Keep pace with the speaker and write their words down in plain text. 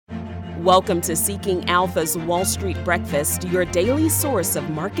Welcome to Seeking Alpha's Wall Street Breakfast, your daily source of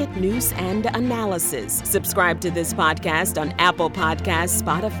market news and analysis. Subscribe to this podcast on Apple Podcasts,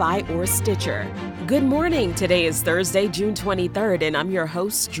 Spotify, or Stitcher. Good morning. Today is Thursday, June 23rd, and I'm your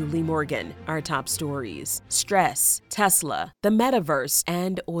host, Julie Morgan. Our top stories: stress, Tesla, the metaverse,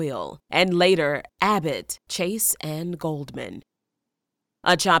 and oil. And later, Abbott, Chase, and Goldman.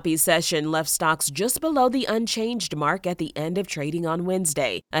 A choppy session left stocks just below the unchanged mark at the end of trading on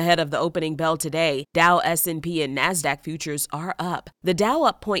Wednesday. Ahead of the opening bell today, Dow, S&P, and NASDAQ futures are up. The Dow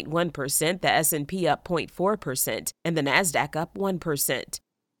up 0.1%, the S&P up 0.4%, and the NASDAQ up 1%.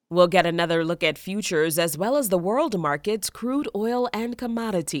 We'll get another look at futures as well as the world markets, crude oil, and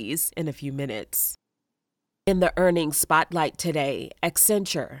commodities in a few minutes. In the earnings spotlight today,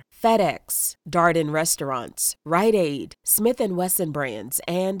 Accenture, FedEx, Darden Restaurants, Rite Aid, Smith & Wesson Brands,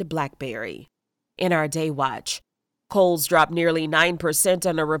 and BlackBerry. In our Day Watch, Kohl's dropped nearly 9%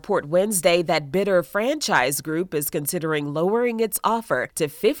 on a report Wednesday that Bitter Franchise Group is considering lowering its offer to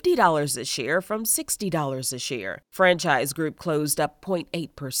 $50 a share from $60 a share. Franchise Group closed up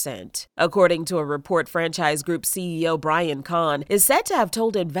 0.8%. According to a report, Franchise Group CEO Brian Kahn is said to have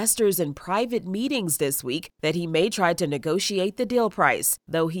told investors in private meetings this week that he may try to negotiate the deal price,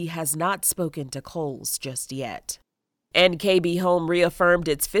 though he has not spoken to Kohl's just yet. And KB Home reaffirmed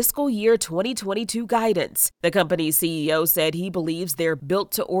its fiscal year 2022 guidance. The company's CEO said he believes their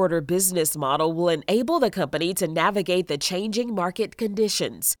built-to-order business model will enable the company to navigate the changing market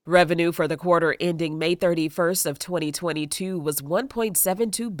conditions. Revenue for the quarter ending May 31st of 2022 was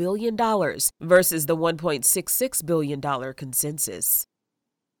 $1.72 billion versus the $1.66 billion consensus.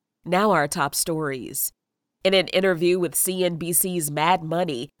 Now our top stories. In an interview with CNBC's Mad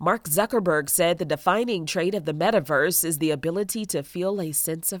Money, Mark Zuckerberg said the defining trait of the metaverse is the ability to feel a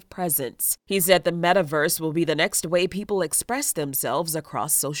sense of presence. He said the metaverse will be the next way people express themselves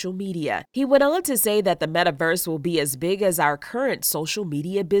across social media. He went on to say that the metaverse will be as big as our current social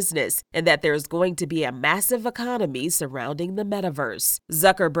media business, and that there's going to be a massive economy surrounding the metaverse.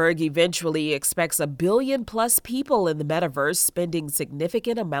 Zuckerberg eventually expects 1 billion plus people in the metaverse spending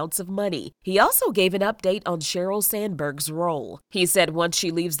significant amounts of money. He also gave an update on Sheryl Sandberg's role. He said once she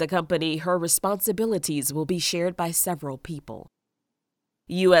leaves the company, her responsibilities will be shared by several people.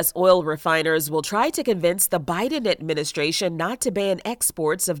 U.S. oil refiners will try to convince the Biden administration not to ban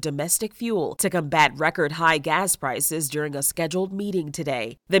exports of domestic fuel to combat record-high gas prices during a scheduled meeting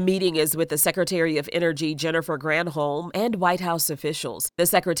today. The meeting is with the Secretary of Energy, Jennifer Granholm, and White House officials. The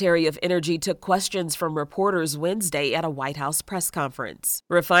Secretary of Energy took questions from reporters Wednesday at a White House press conference.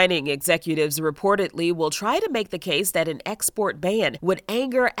 Refining executives reportedly will try to make the case that an export ban would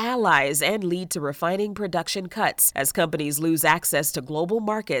anger allies and lead to refining production cuts as companies lose access to global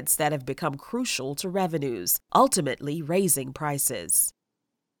markets that have become crucial to revenues, ultimately raising prices.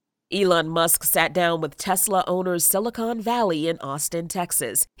 Elon Musk sat down with Tesla owners Silicon Valley in Austin,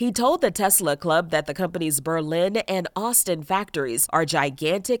 Texas. He told the Tesla Club that the company's Berlin and Austin factories are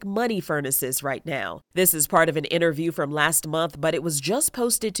gigantic money furnaces right now. This is part of an interview from last month, but it was just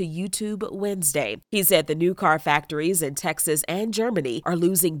posted to YouTube Wednesday. He said the new car factories in Texas and Germany are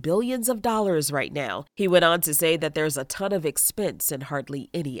losing billions of dollars right now. He went on to say that there's a ton of expense and hardly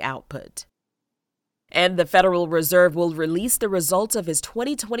any output. And the Federal Reserve will release the results of his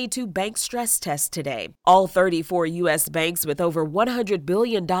 2022 bank stress test today. All 34 U.S. banks with over $100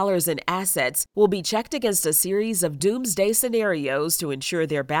 billion in assets will be checked against a series of doomsday scenarios to ensure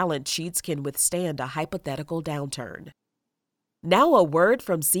their balance sheets can withstand a hypothetical downturn. Now a word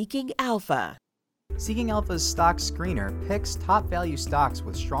from Seeking Alpha. Seeking Alpha's stock screener picks top value stocks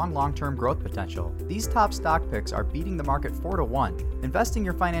with strong long-term growth potential. These top stock picks are beating the market 4-1. Invest in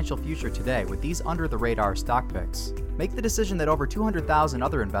your financial future today with these under-the-radar stock picks. Make the decision that over 200,000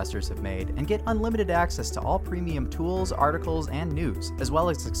 other investors have made and get unlimited access to all premium tools, articles, and news, as well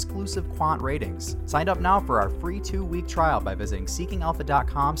as exclusive quant ratings. Sign up now for our free 2-week trial by visiting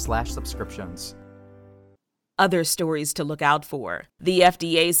seekingalpha.com/subscriptions. Other stories to look out for. The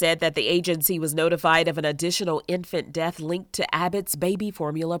FDA said that the agency was notified of an additional infant death linked to Abbott's baby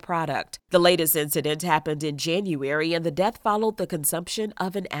formula product. The latest incident happened in January, and the death followed the consumption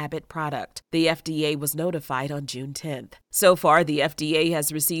of an Abbott product. The FDA was notified on June 10th. So far, the FDA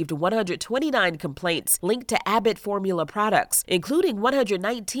has received 129 complaints linked to Abbott formula products, including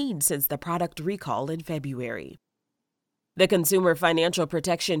 119 since the product recall in February. The Consumer Financial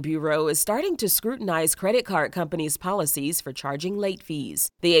Protection Bureau is starting to scrutinize credit card companies' policies for charging late fees.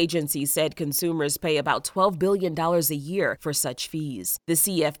 The agency said consumers pay about $12 billion a year for such fees. The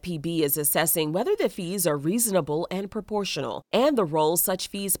CFPB is assessing whether the fees are reasonable and proportional, and the role such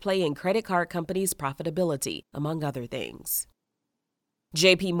fees play in credit card companies' profitability, among other things.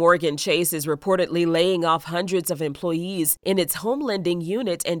 JP Morgan Chase is reportedly laying off hundreds of employees in its home lending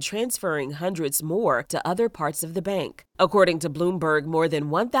unit and transferring hundreds more to other parts of the bank. According to Bloomberg, more than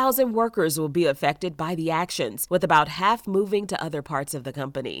 1,000 workers will be affected by the actions, with about half moving to other parts of the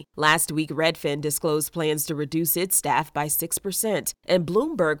company. Last week, Redfin disclosed plans to reduce its staff by 6%, and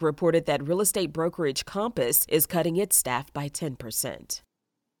Bloomberg reported that real estate brokerage Compass is cutting its staff by 10%.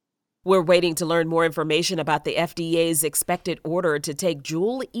 We're waiting to learn more information about the FDA's expected order to take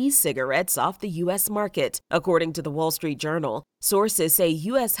Juul e-cigarettes off the U.S. market. According to the Wall Street Journal, sources say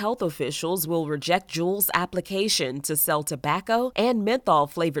U.S. health officials will reject Juul's application to sell tobacco and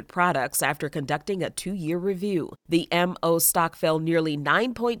menthol-flavored products after conducting a 2-year review. The MO stock fell nearly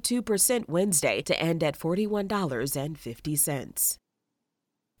 9.2% Wednesday to end at $41.50.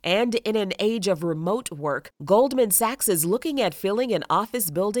 And in an age of remote work, Goldman Sachs is looking at filling an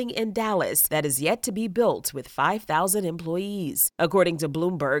office building in Dallas that is yet to be built with 5,000 employees. According to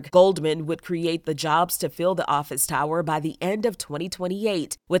Bloomberg, Goldman would create the jobs to fill the office tower by the end of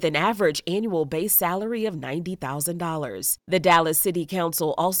 2028, with an average annual base salary of $90,000. The Dallas City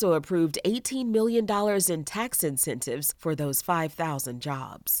Council also approved $18 million in tax incentives for those 5,000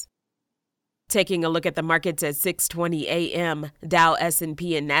 jobs. Taking a look at the markets at 6:20 a.m., Dow,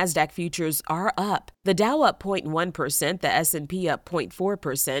 S&P, and NASDAQ futures are up. The Dow up 0.1%, the S&P up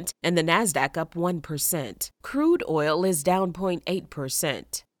 0.4%, and the NASDAQ up 1%. Crude oil is down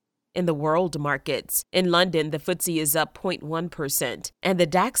 0.8%. In the world markets, in London, the FTSE is up 0.1%, and the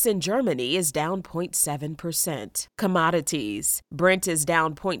DAX in Germany is down 0.7%. Commodities, Brent is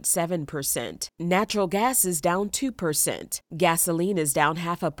down 0.7%, natural gas is down 2%, gasoline is down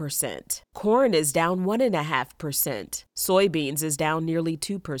 0.5%, corn is down 1.5%, soybeans is down nearly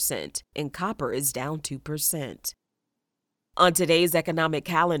 2%, and copper is down 2%. On today's economic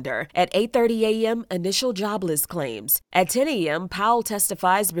calendar, at 8:30 a.m., initial jobless claims. At 10 a.m., Powell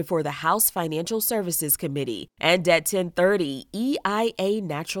testifies before the House Financial Services Committee. And at 10:30, EIA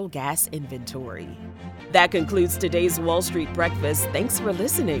natural gas inventory. That concludes today's Wall Street Breakfast. Thanks for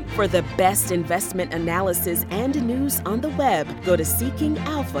listening. For the best investment analysis and news on the web, go to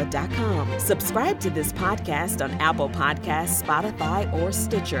seekingalpha.com. Subscribe to this podcast on Apple Podcasts, Spotify, or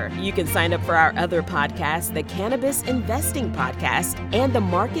Stitcher. You can sign up for our other podcasts, the Cannabis Investing Podcast and the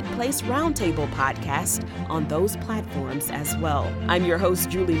Marketplace Roundtable Podcast on those platforms as well. I'm your host,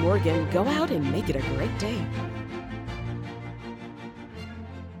 Julie Morgan. Go out and make it a great day.